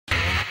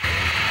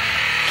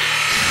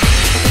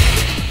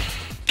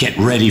Get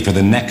ready for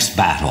the next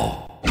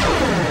battle.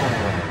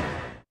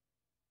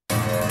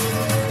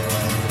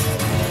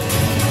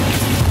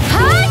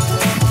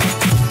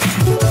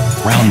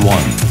 Round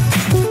 1.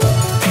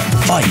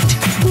 Fight!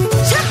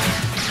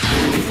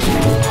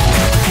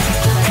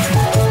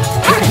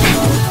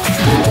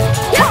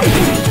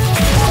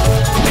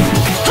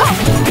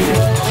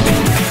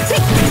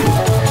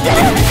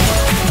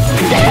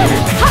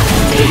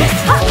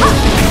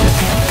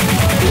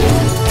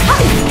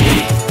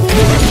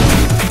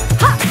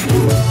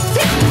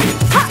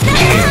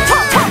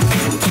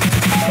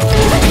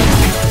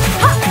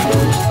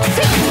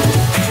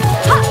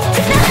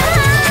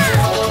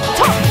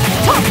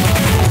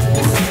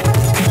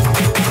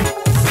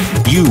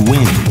 You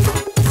win.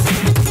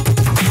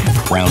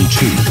 Round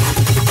 2.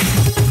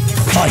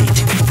 Fight!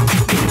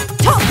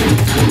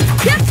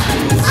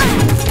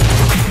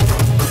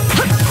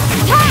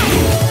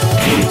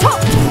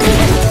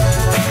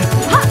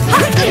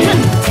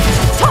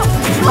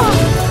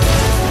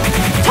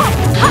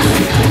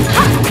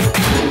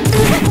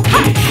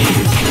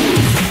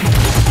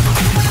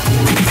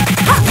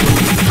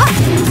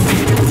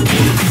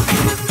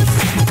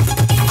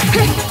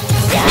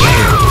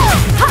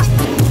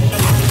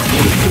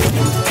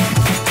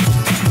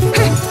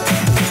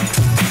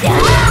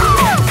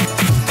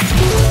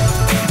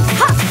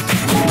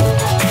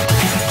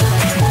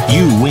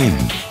 You win.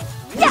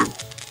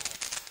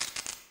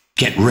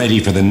 Get ready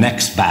for the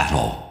next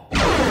battle.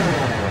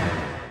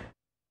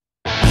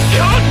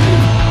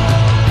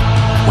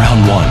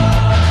 Round 1.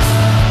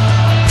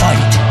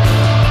 Fight!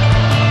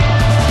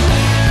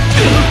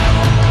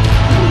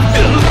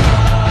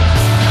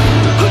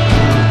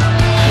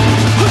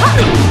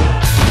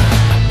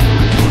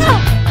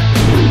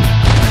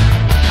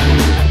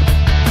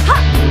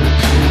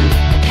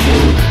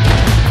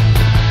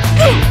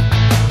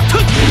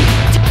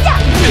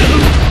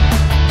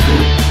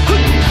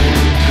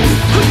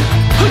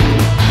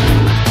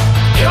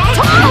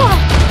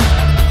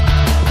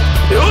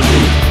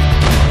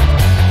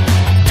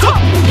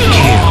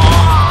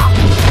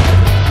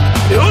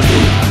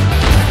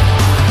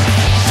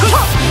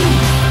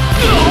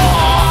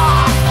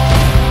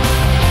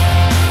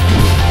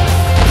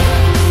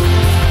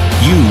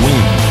 You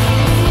win.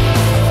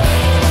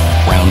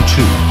 Round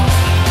 2.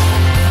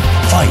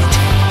 Fight!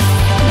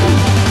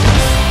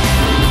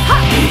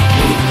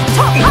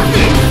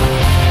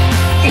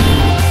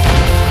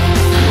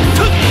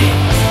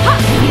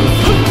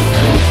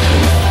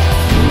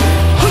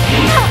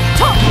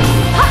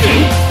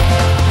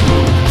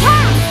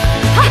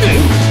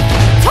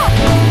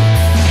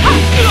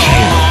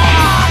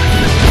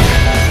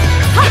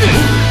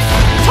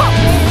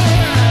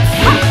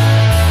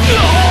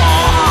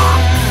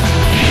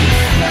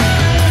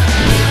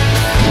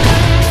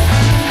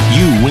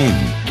 You win.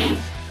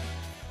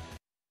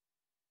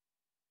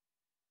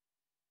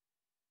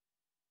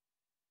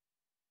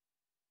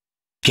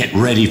 Get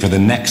ready for the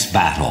next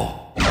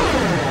battle.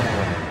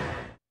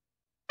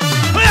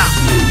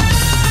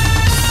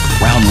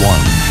 Round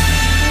 1.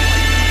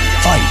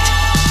 Fight!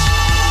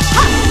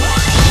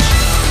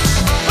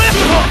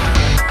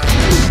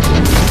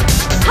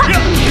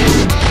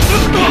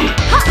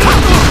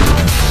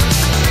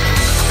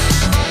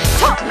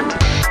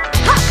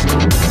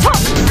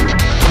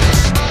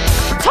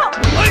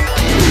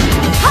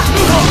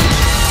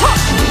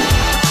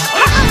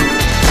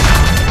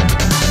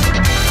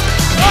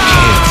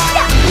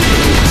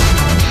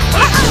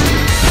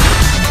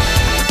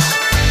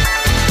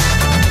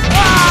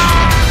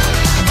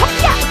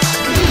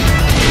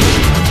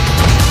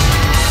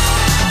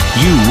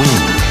 You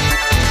win.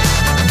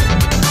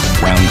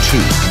 Round 2.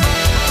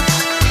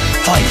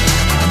 Fight!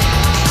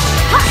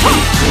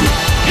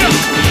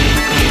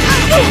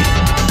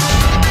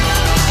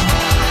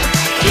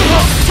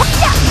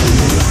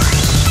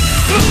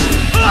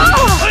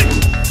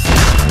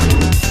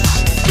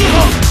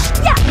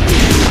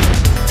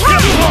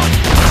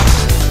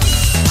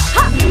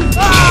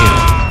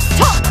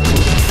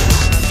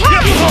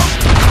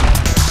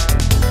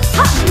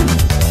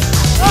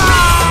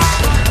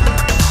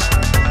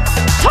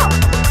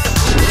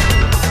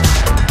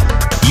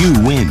 You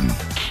win.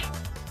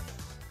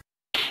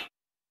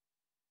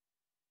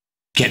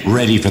 Get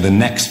ready for the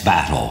next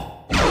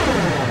battle.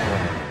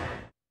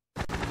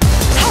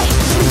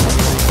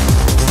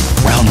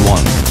 Round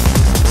 1.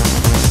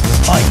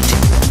 Fight!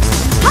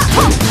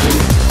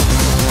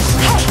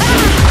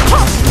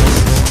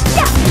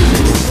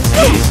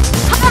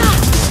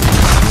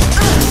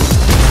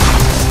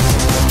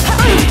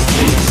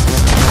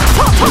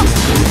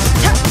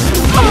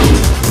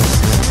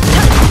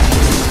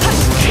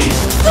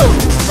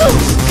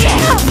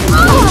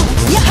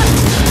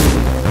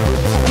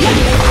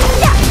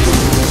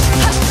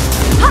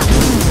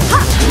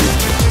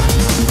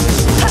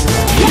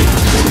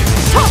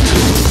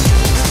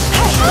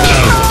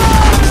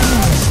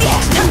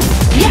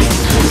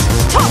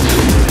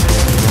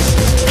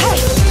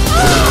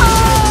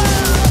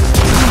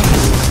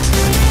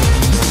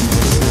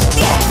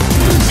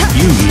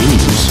 You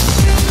lose.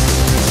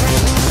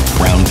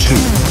 Round 2.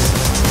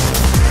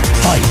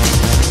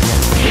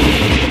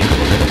 Fight!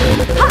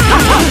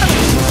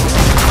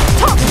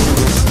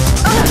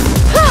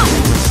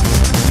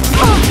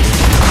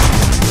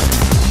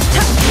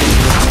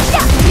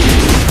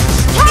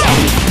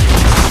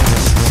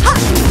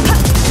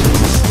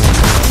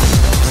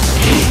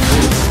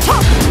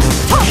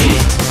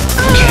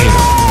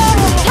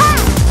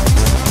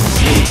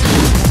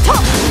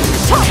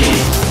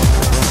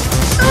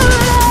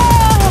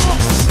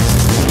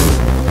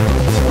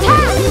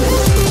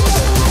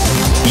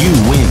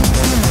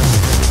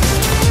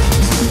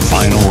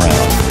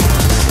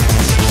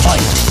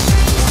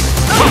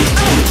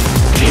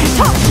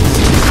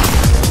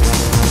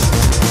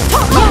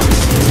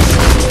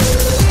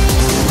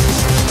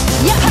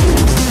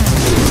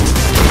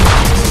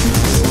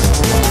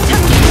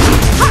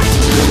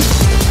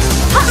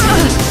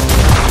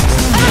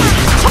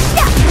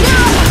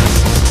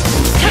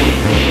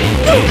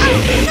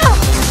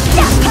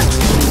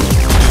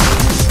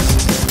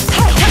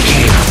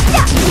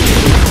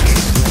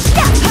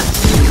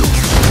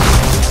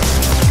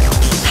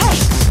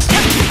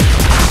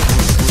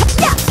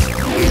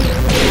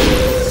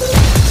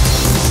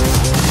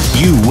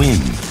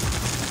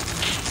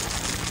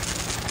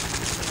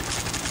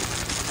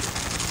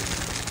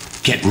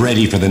 Get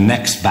ready for the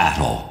next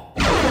battle.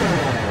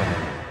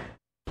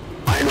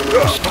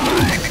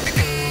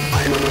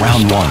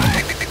 Round 1.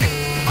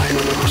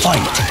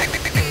 Fight.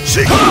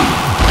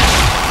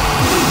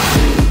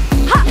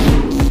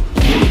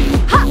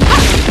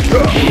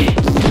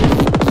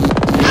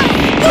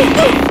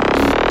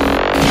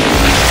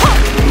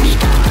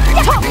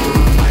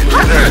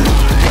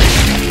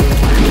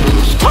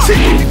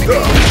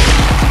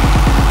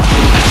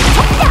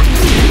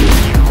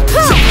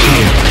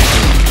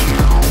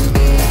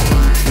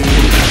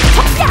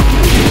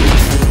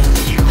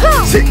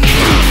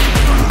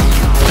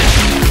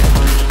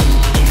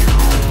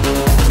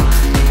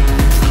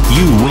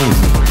 You win.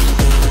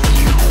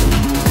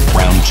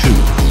 Round 2.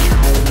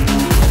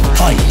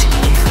 Fight.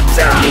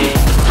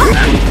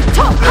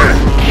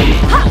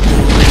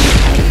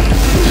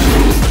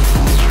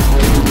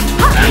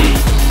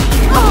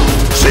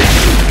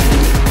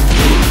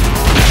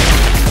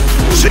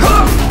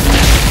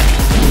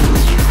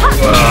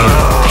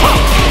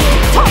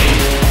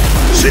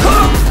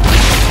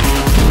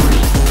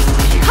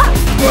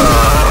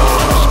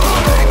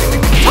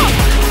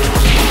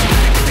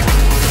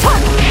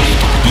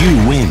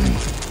 You win.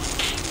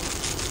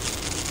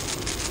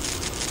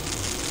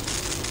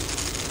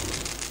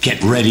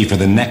 Get ready for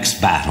the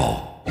next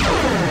battle.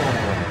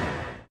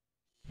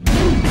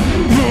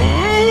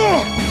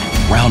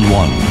 Round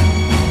 1.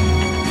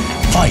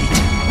 Fight.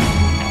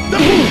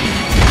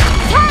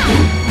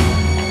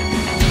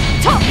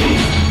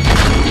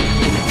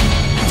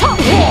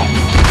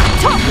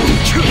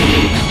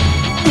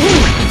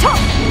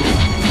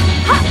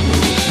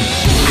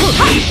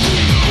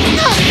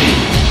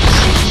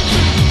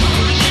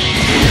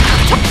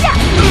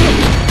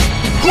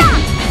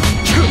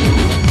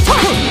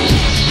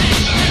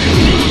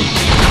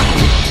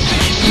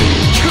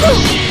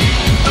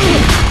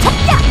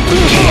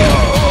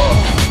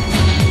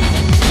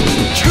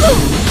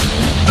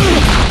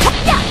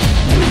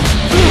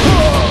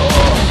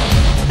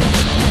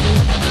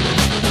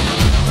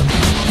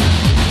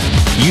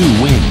 You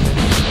win.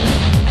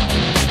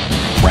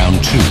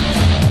 Round 2.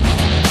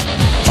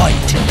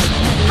 Fight.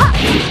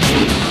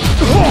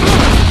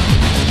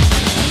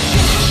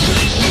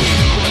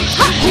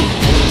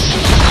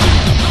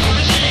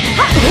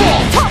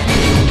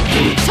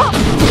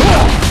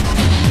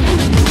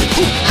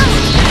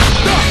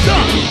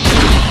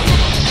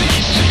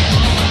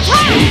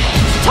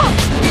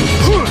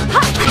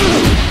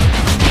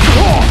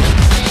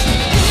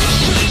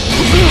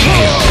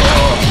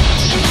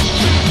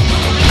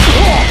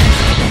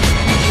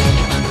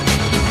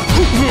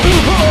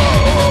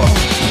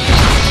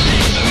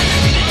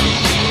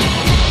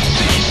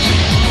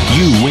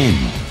 You win.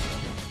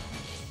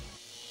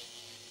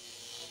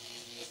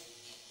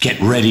 Get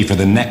ready for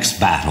the next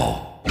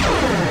battle.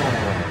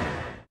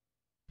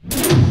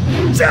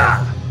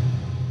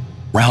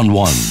 Round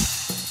 1.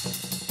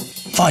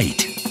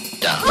 Fight.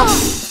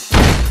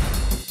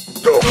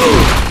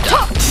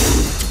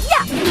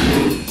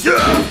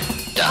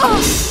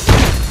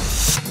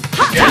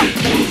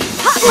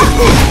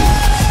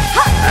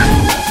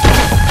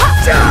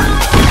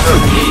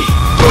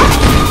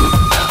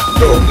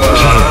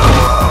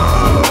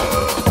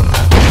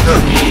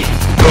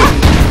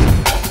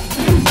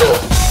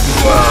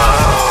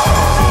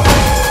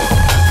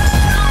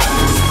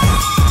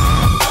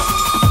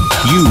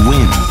 You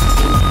win.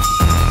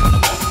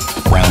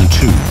 Round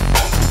 2.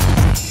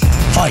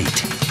 Fight.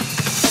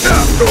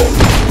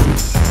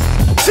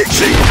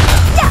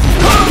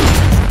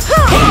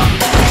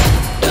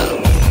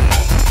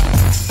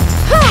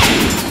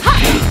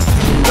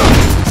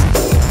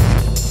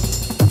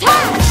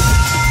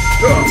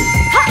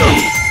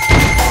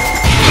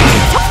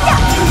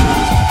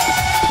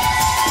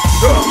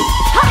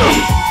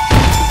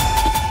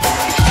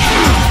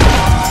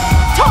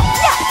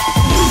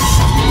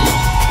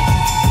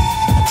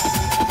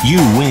 You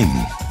win.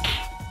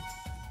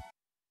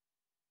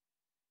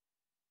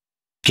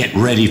 Get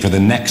ready for the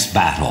next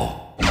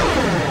battle.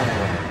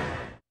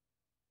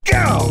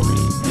 Go!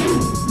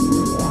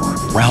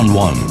 Round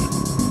 1.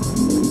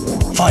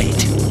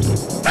 Fight.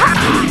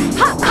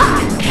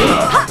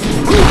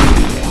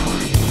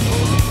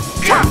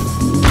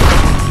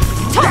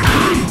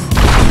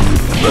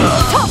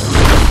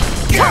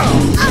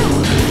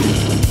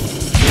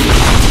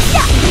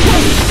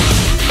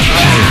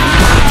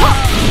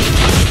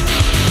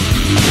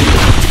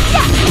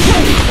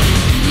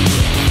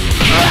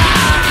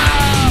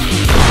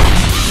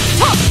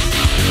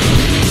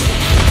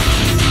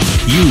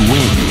 You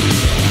win.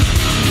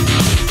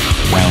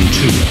 Round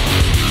 2.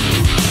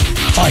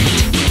 Fight.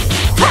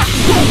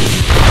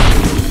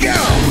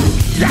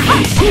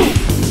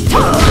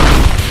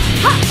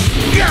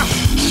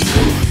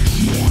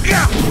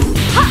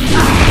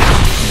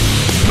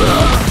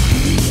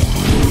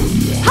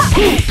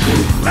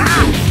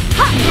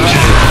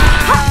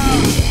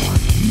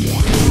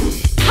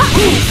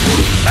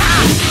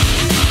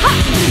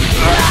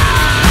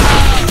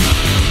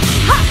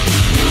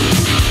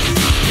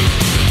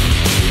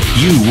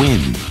 You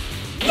win.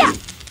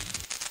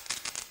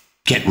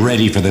 Get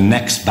ready for the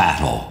next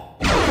battle.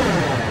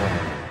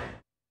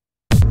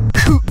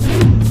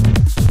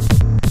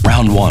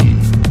 Round one.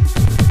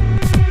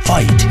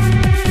 Fight.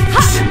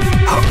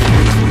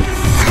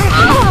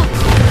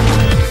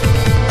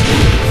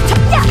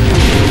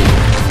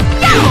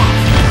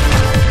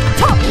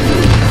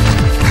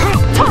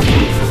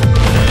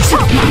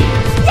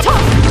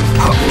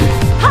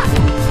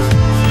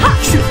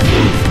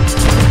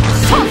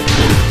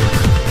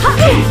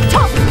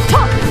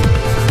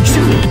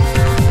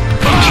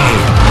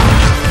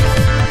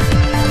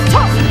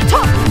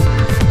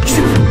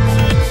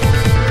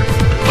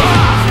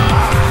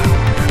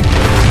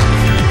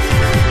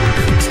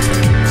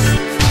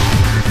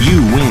 You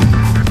win.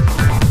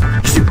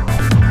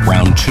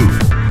 Round two.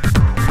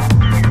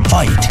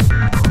 Fight.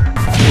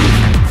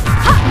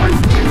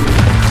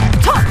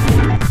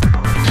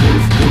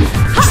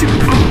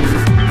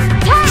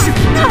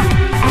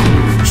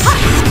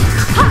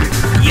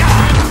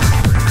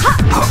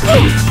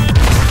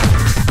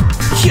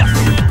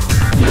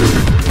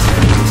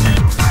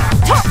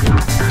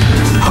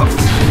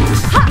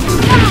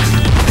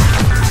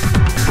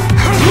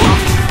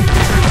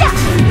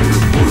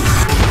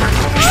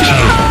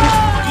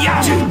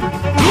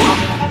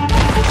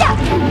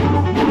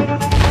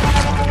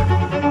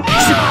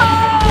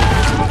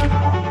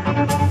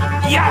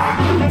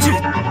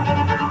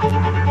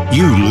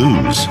 You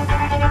lose.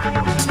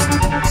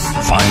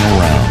 Final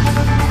round.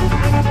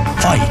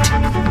 Fight.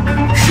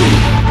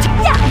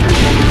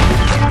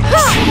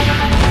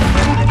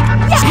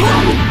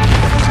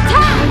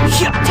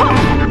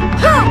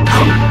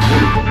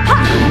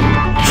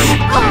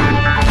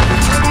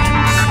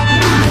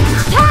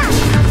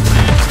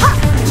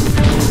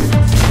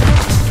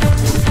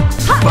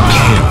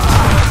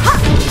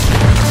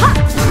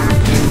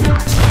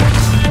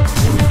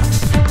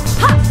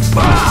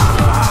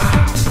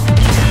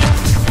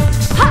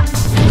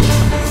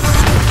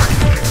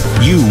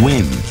 You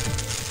win.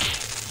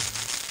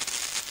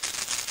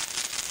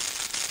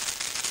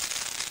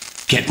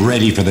 Get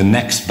ready for the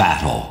next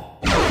battle.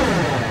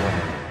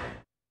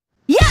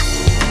 Yeah!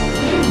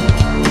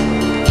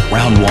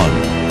 Round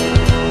one.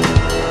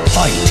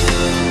 Fight.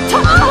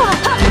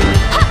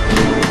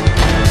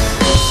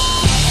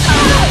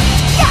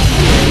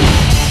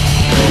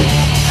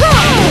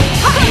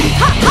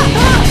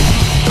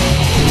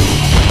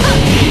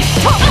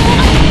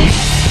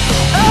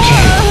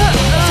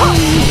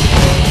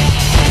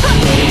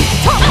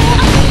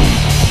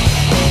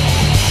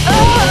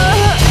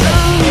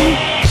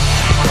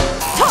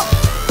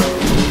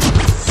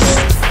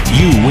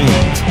 You win.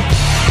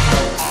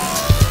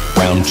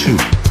 Round two.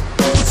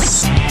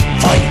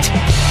 Fight.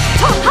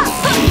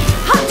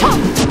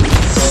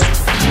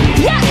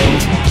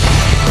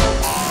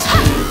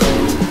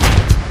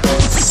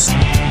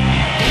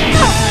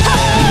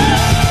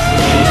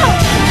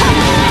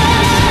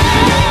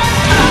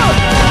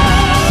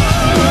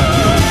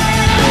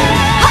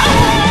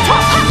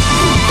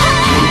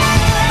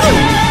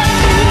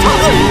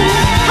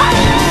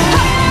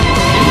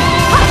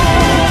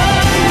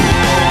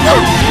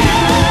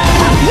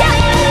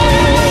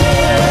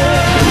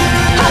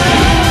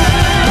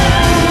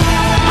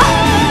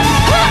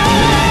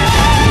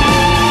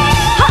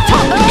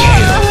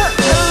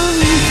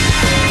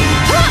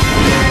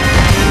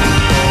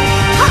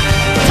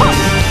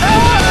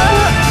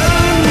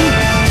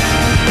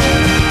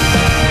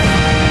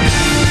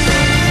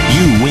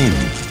 You win.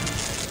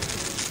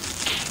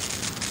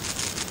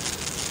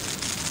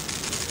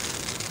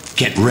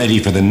 Get ready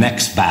for the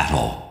next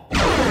battle.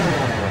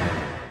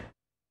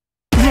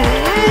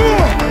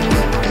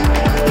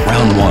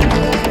 Round one.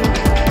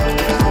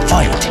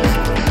 Fight.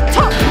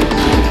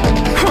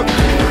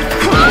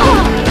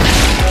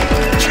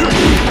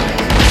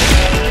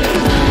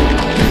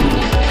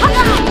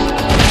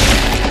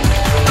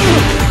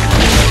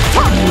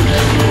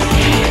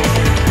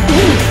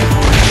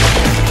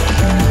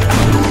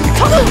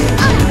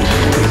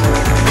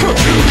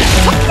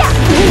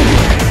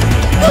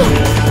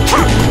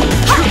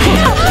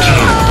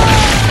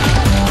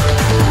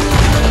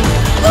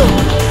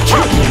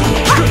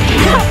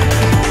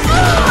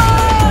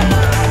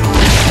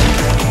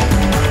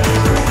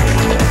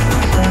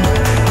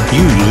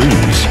 You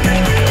lose.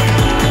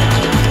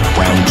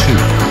 Round two.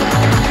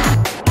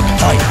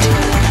 Fight.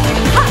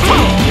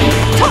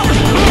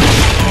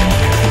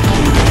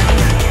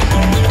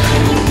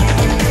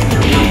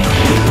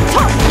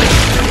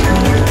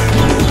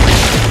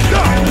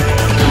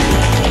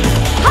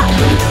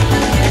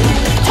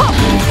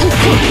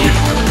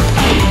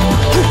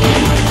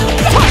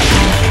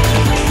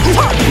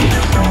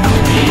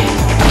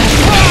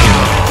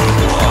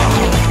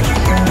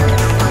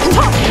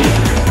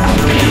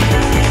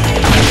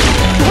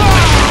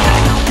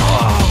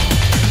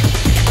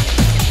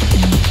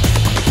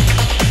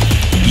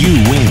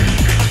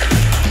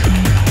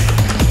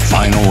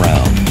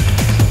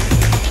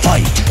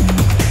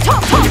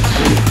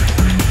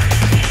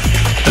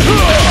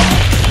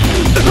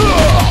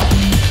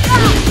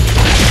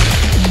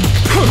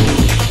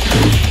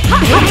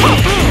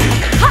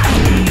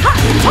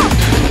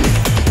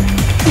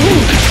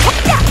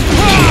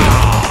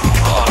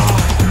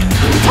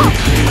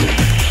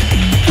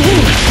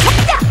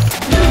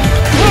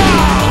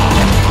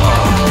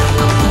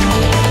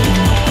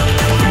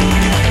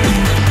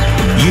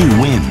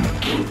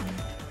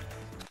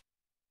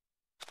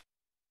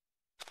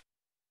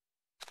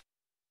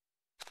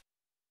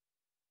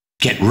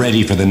 Get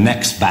ready for the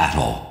next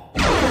battle.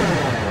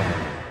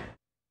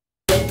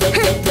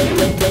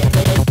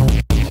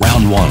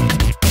 Round 1.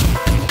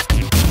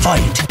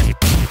 Fight!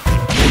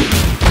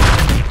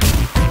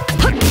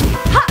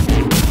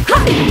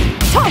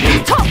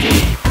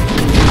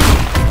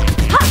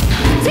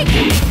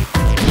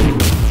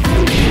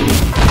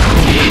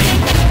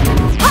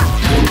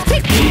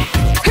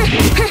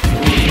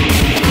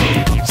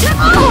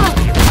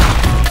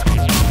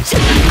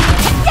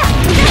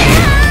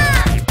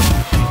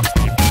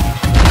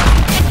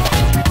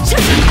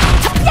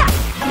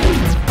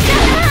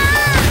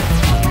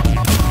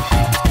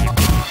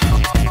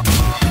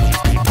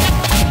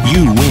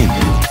 You win.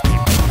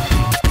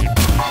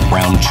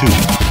 Round 2.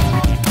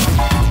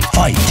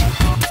 Fight!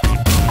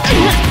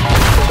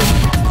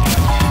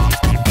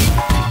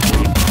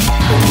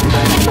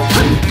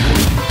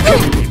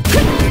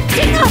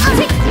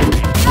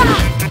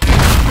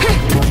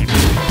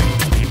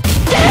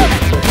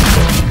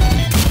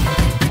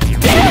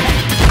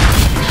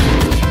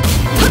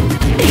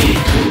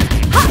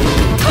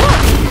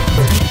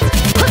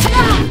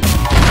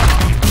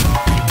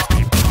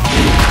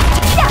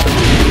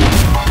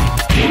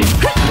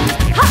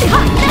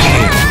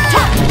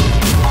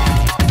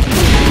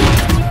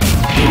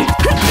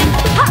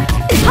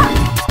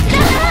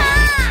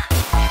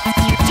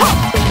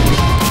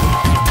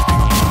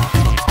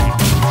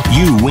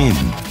 You win.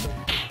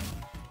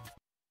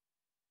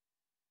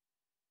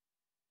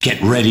 Get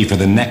ready for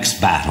the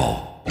next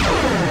battle.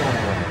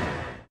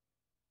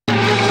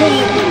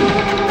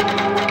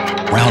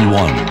 Round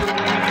 1.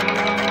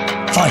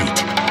 Fight!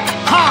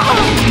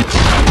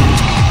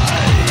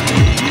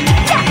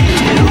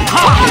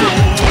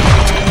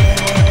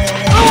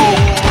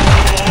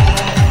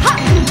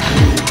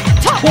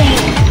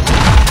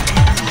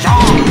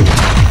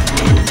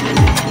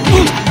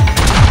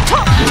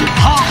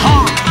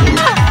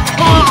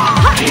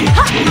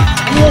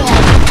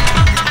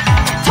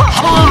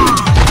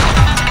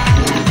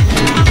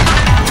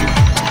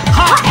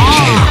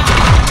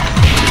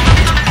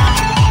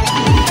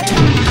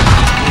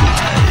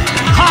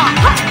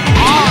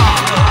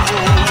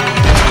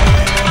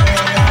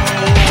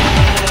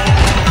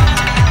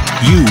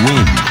 You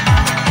win.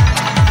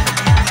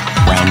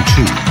 Round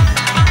 2.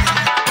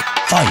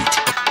 Fight!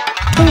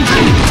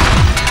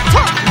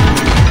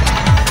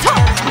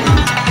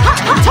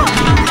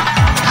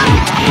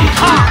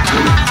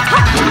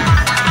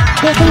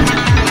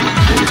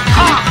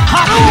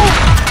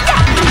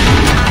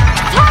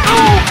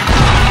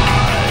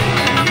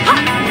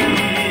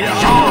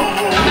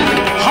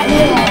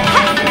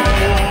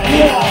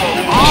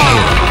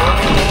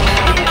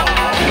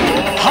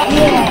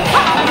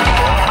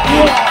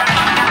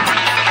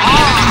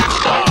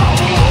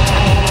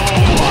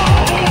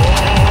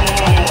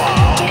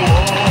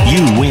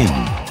 You win.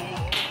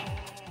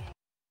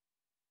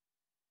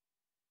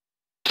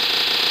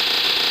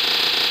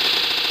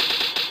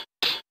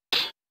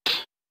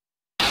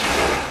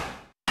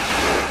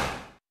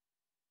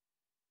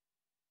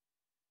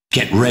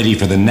 Get ready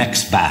for the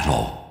next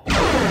battle.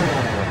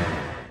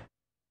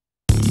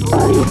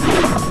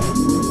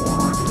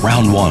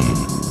 Round 1.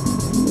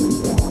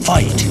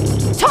 Fight!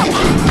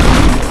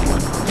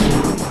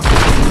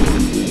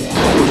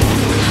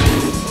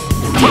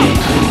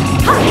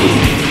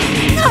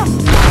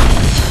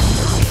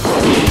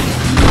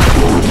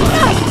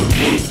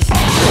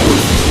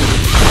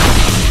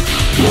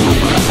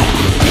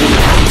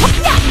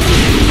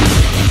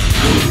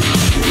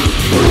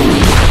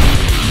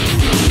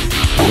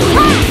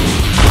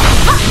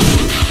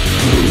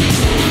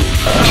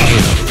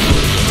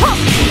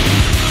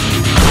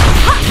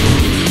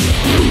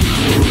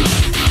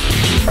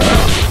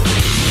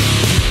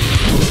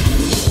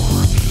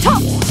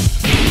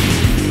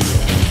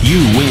 You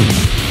win.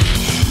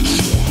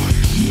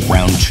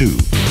 Round 2.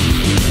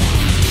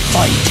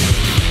 Fight!